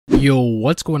Yo,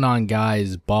 what's going on,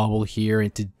 guys? Bawble here,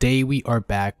 and today we are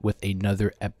back with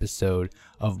another episode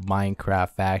of Minecraft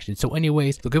Factions. So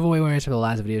anyways, the giveaway winners for the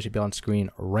last video should be on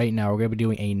screen right now. We're going to be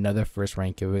doing another first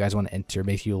rank giveaway. If you guys want to enter,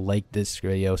 make sure you like this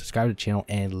video, subscribe to the channel,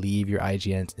 and leave your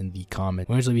IGNs in the comments.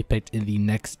 Winners will be picked in the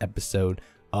next episode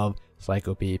of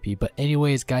SaicoPvP. But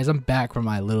anyways, guys, I'm back from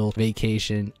my little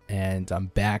vacation and I'm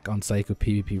back on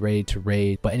SaicoPvP ready to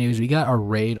raid. But anyways, we got our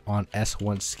raid on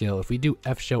S1 skill. If we do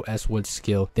F show S1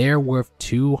 skill, they're worth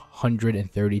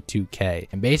 232k,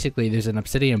 and basically there's an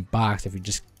obsidian box if you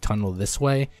just tunnel this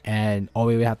way, and all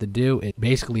we have to do is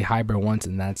basically hybrid once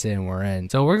and that's it, and we're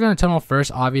in. So we're gonna tunnel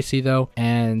first, obviously, though,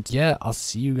 and yeah, I'll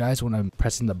see you guys when I'm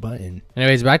pressing the button.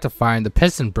 Anyways, back to firing. The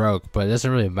piston broke, but it doesn't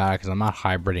really matter because I'm not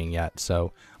hybriding yet,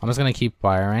 so I'm just gonna keep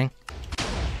firing,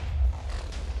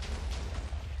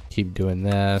 keep doing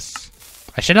this.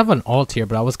 I should have an ult here,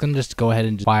 but I was gonna just go ahead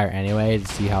and just fire anyway to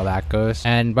see how that goes.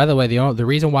 And by the way, the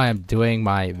reason why I'm doing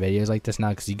my videos like this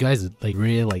now, because you guys like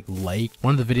really like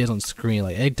one of the videos on screen,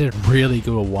 like it did really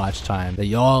good with watch time. That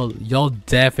y'all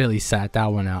definitely sat that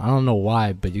one out. I don't know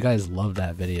why, but you guys love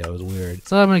that video. It was weird.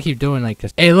 So I'm gonna keep doing like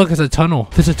this. Hey, look, it's a tunnel.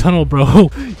 There's a tunnel,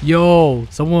 bro. Yo,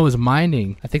 someone was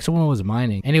mining. I think someone was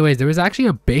mining. Anyways, there was actually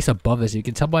a base above this. You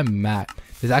can tell by map.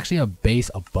 There's actually a base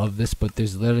above this, but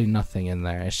there's literally nothing in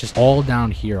there. It's just all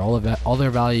down here. All their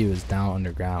value is down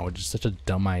underground, which is such a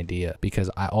dumb idea, because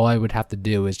all I would have to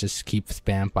do is just keep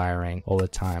spam firing all the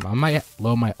time. I might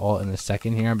load my ult in a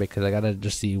second here because I gotta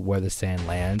just see where the sand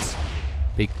lands,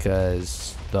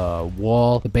 because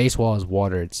the base wall is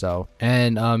watered. So,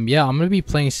 and yeah, I'm gonna be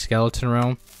playing Skeleton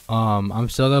Realm. I'm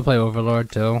still gonna play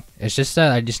Overlord too. It's just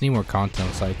that I just need more content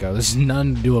on Psycho. There's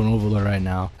nothing to do on Overlord right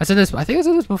now. I think I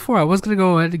said this before. I was gonna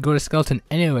go ahead and go to Skeleton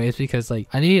anyways, because like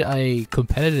I need a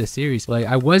competitive series. Like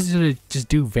I was gonna just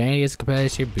do Vanity as a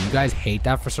competitive series, but you guys hate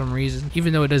that for some reason.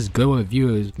 Even though it does good with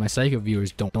viewers, my Psycho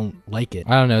viewers don't like it.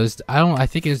 I don't know. I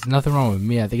think there's nothing wrong with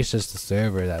me. I think it's just the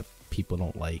server that people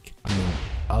don't like. I mean,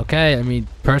 okay, I mean,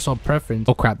 personal preference.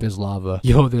 Oh crap, there's lava.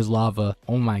 Yo, there's lava.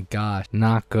 Oh my gosh,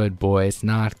 not good, boys.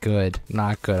 Not good,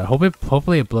 not good.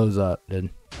 Hopefully it blows up, dude.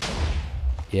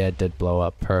 Yeah, it did blow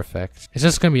up. Perfect. It's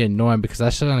just gonna be annoying because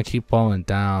that's just gonna keep falling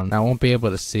down. I won't be able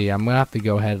to see. I'm gonna have to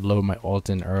go ahead and load my ult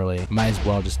in early. Might as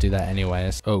well just do that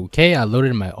anyways. Okay, I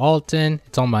loaded my ult in.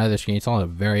 It's on my other screen. It's on a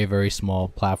very, very small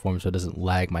platform, so it doesn't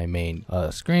lag my main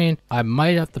screen. I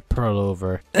might have to pearl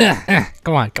over.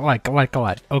 Come on.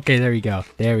 Okay, there we go.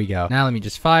 There we go. Now let me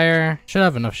just fire. Should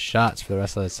have enough shots for the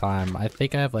rest of the time. I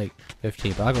think I have like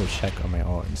 15, but I'll go check on my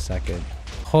ult in a second.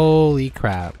 Holy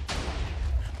crap.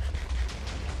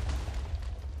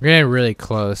 We're getting really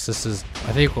close. This is,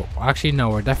 I think, actually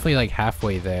no, we're definitely like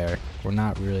halfway there. We're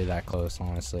not really that close,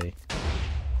 honestly.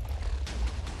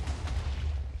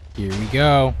 Here we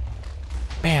go.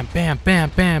 Bam, bam,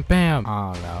 bam, bam, bam.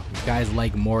 I don't know. If you guys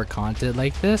like more content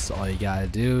like this, all you gotta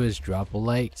do is drop a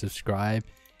like, subscribe,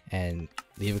 and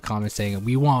leave a comment saying,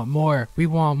 we want more, we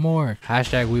want more.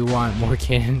 Hashtag we want more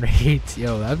cannon raids.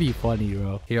 Yo, that'd be funny,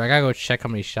 bro. Here, I gotta go check how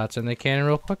many shots in the cannon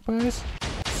real quick, boys.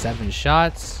 7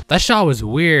 shots. That shot was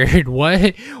weird.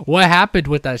 What happened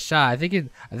with that shot? I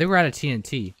think we're out of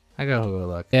TNT. I gotta go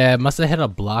look. Yeah, it must have hit a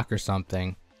block or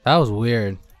something. That was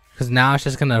weird. Cause now it's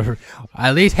just gonna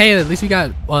at least we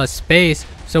got space.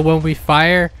 So when we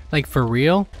fire, like for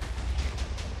real.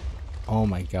 Oh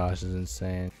my gosh, this is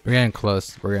insane. We're getting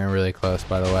close. We're getting really close,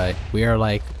 by the way. We are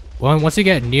like, once we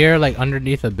get near like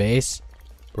underneath the base,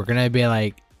 we're gonna be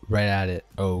like right at it.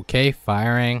 Okay,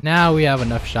 firing. Now we have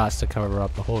enough shots to cover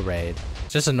up the whole raid.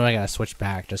 It's just annoying I gotta switch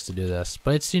back just to do this,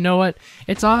 but it's, you know what,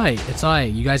 it's alright.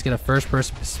 You guys get a first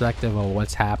person perspective of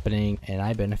what's happening, and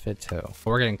I benefit too.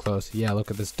 We're getting close. Yeah,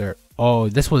 look at this dirt. Oh,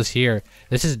 this was here.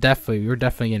 This is definitely, we're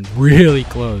definitely getting really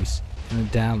close. And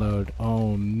download.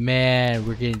 Oh man,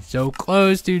 we're getting so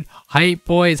close, dude. Hype,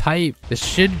 boys, hype. This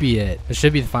should be it. This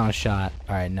should be the final shot.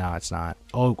 All right, no, it's not.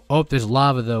 Oh, there's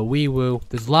lava though. Wee woo.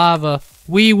 There's lava.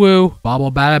 Wee woo. Bawble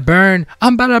about to burn.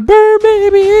 I'm about to burn,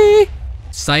 baby.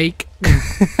 Psych.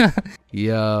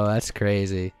 Yo, that's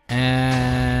crazy.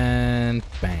 And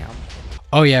bam.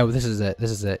 Oh yeah, this is it. This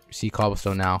is it. See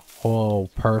cobblestone now. Oh,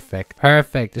 perfect.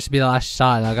 Perfect. This should be the last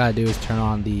shot. All I gotta do is turn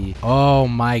on the... Oh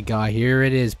my god. Here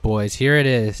it is, boys. Here it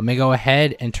is. Let me go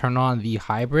ahead and turn on the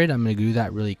hybrid. I'm gonna do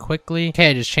that really quickly.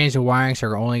 Okay, I just changed the wiring, so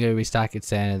we're only gonna be stacking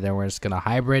sand, and then we're just gonna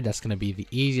hybrid. That's gonna be the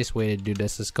easiest way to do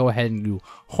this. Let's go ahead and do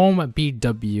home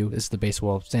BW. This is the base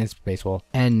wall. Sand base wall.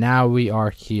 And now we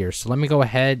are here. So let me go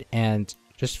ahead and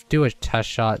just do a test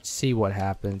shot. See what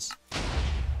happens.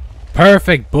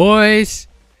 Perfect, boys.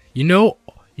 You know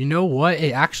what?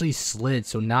 It actually slid,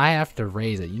 so now I have to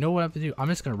raise it. You know what I have to do? I'm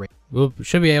just gonna raise. We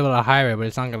should be able to hybrid, but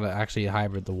it's not gonna actually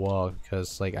hybrid the wall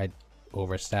because like I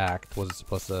overstacked. Wasn't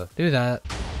supposed to do that.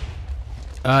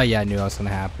 Yeah, I knew that was gonna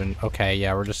happen. Okay,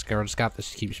 yeah, we're just got to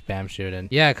keep spam shooting.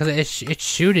 Yeah, cause it's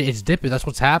shooting, it's dipping. That's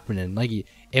what's happening. Like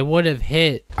it would have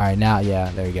hit. All right, now, yeah,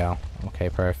 there you go. Okay,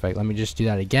 perfect. Let me just do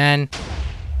that again.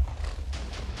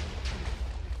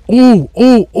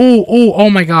 Oh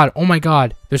my god, oh my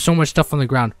god. There's so much stuff on the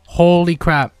ground. Holy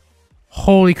crap.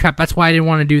 Holy crap, that's why I didn't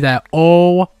want to do that.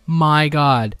 Oh my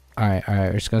god. All right,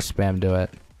 we're just gonna spam do it.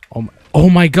 Oh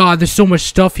my god, there's so much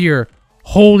stuff here.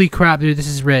 Holy crap, dude, this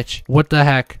is rich. What the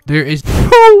heck? There is...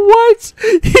 Oh, what?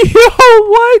 Yo,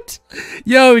 what?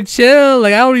 Yo, chill.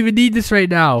 Like, I don't even need this right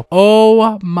now.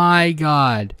 Oh my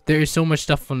god. There is so much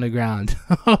stuff on the ground.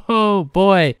 Oh,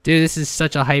 boy. Dude, this is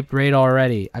such a hype raid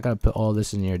already. I gotta put all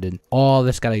this in here, dude. All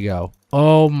this gotta go.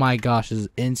 Oh my gosh, this is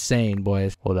insane,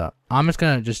 boys. Hold up. I'm just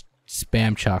gonna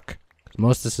spam chuck.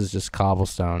 Most of this is just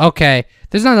cobblestone. Okay,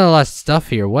 there's not a lot of stuff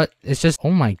here. What? It's just...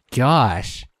 Oh my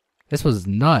gosh. This was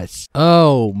nuts.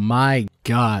 Oh my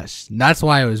gosh. That's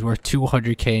why it was worth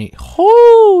 200k.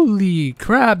 Holy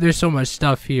crap, there's so much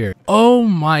stuff here. Oh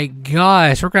my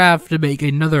gosh, we're gonna have to make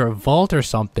another vault or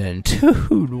something.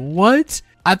 Dude, what?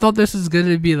 I thought this was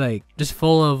gonna be like just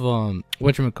full of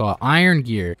whatchamacallit, iron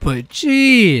gear. But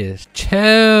jeez,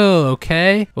 chill,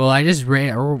 okay? Well, I just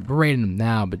we're rating them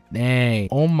now, but dang.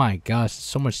 Oh my gosh,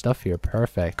 so much stuff here.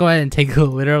 Perfect. Go ahead and take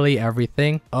literally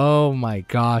everything. Oh my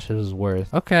gosh, this is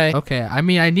worth. Okay. I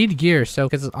mean, I need gear, so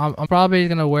because I'm probably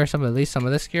gonna wear at least some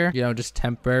of this gear. You know, just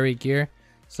temporary gear.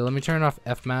 So let me turn off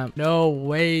F map. No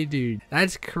way, dude.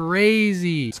 That's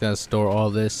crazy. Just gonna store all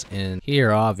this in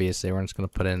here, obviously. We're just gonna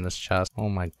put it in this chest. Oh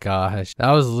my gosh.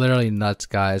 That was literally nuts,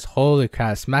 guys. Holy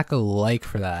crap. Smack a like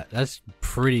for that. That's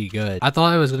pretty good. I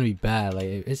thought it was gonna be bad. Like,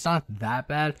 it's not that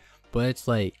bad, but it's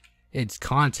like, it's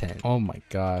content. Oh my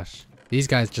gosh. These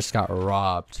guys just got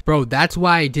robbed. Bro, that's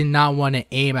why I did not want to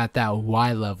aim at that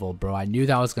Y level, bro. I knew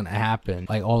that was going to happen.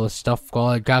 Like, all the stuff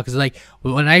going down. Because, like,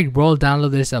 when I rolled down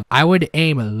this up, I would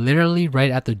aim literally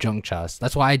right at the junk chest.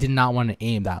 That's why I did not want to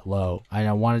aim that low. I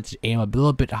wanted to aim a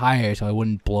little bit higher so I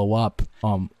wouldn't blow up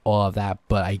all of that.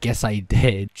 But I guess I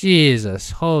did.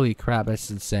 Jesus. Holy crap.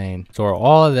 That's insane. So,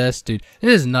 all of this, dude.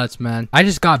 This is nuts, man. I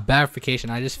just got verification.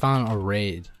 I just found a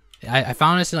raid. I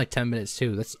found this in like 10 minutes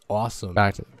too. That's awesome.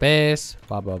 Back to the base.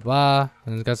 Blah, blah, blah.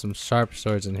 And it's got some sharp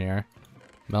swords in here.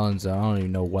 Melons, I don't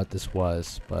even know what this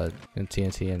was, but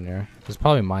TNT in there. It's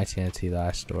probably my TNT that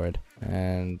I stored.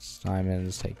 And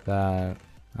diamonds, take that.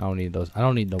 I don't need those. I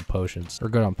don't need no potions. We're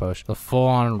good on potions. The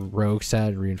full-on rogue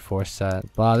set, reinforced set.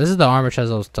 Wow, this is the armor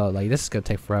chest I was told. Like, this is gonna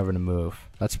take forever to move.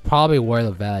 That's probably where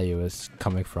the value is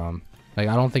coming from. Like,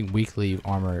 I don't think weekly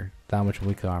armor, that much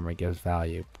weekly armor gives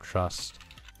value. Trust.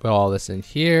 Put all this in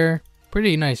here.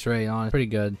 Pretty nice, right? Honest, pretty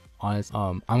good. Honest.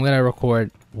 I'm gonna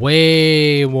record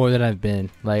way more than I've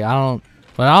been. Like,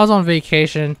 when I was on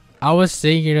vacation, I was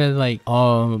thinking of like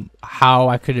how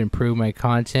I could improve my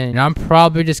content, and I'm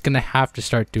probably just gonna have to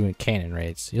start doing cannon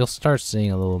raids. You'll start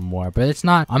seeing a little more, but it's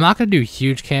not. I'm not gonna do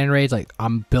huge cannon raids. Like,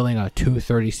 I'm building a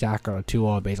 230 stack or a 2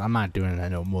 wall base. I'm not doing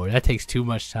that no more. That takes too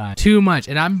much time. Too much.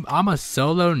 And I'm a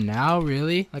solo now,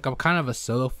 really. Like, I'm kind of a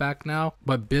solo fact now.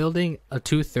 But building a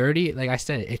 230, like I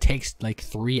said, it takes like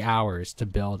 3 hours to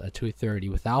build a 230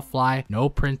 without fly, no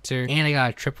printer, and I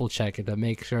gotta triple check it to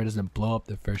make sure it doesn't blow up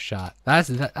the first shot. That's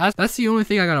the only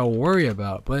thing I gotta worry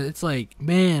about. But it's like,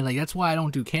 man, like, that's why I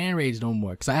don't do cannon raids no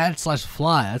more, because I had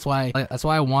 /fly. That's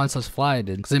why I wanted /fly,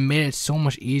 dude, because it made it so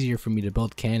much easier for me to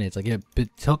build cannons. Like, it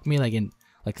took me like in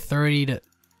like 30 to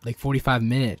like 45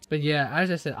 minutes. But yeah, as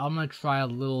I said, I'm gonna try a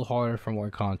little harder for more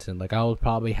content. Like, I will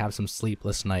probably have some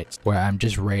sleepless nights where I'm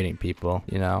just raiding people,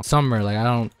 you know. Summer, like,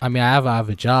 I mean, I have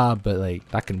a job, but like,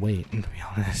 that can wait, to be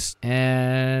honest.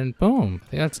 And boom, I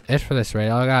think that's it for this raid.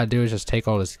 All I gotta do is just take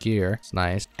all this gear. It's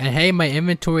nice. And hey, my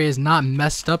inventory is not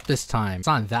messed up this time. It's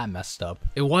not that messed up.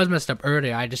 It was messed up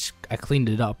earlier. I cleaned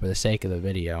it up for the sake of the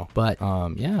video. But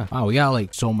yeah. Wow, we got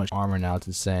like so much armor now. It's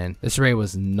insane. This raid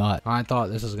was nuts. I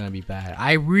thought this was gonna be bad.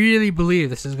 I really believe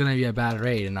this is gonna be a bad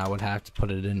raid, and I would have to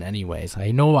put it in anyways.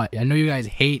 I know you guys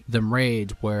hate them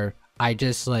raids where I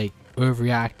just like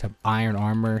overreact to iron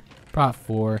armor, prot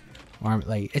 4 armor.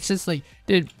 Like, it's just like,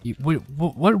 dude,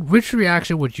 which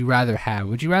reaction would you rather have?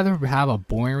 Would you rather have a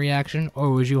boring reaction,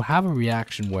 or would you have a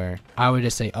reaction where I would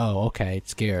just say, oh, okay,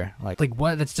 it's scare? Like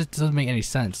what? That just doesn't make any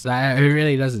sense. It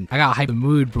really doesn't. I gotta hype the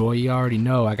mood, bro. You already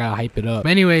know I gotta hype it up. But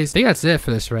anyways, I think that's it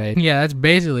for this raid. Yeah, that's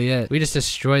basically it. We just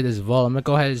destroyed this vault. I'm gonna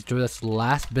go ahead and destroy this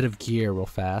last bit of gear real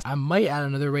fast. I might add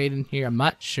another raid in here. I'm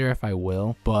not sure if I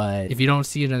will, but if you don't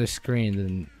see another screen,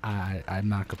 then I'm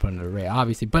not gonna put another raid,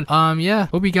 obviously. But yeah,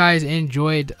 hope you guys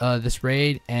enjoyed this raid.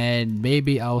 raid, and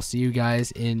maybe I'll see you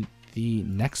guys in the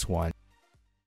next one.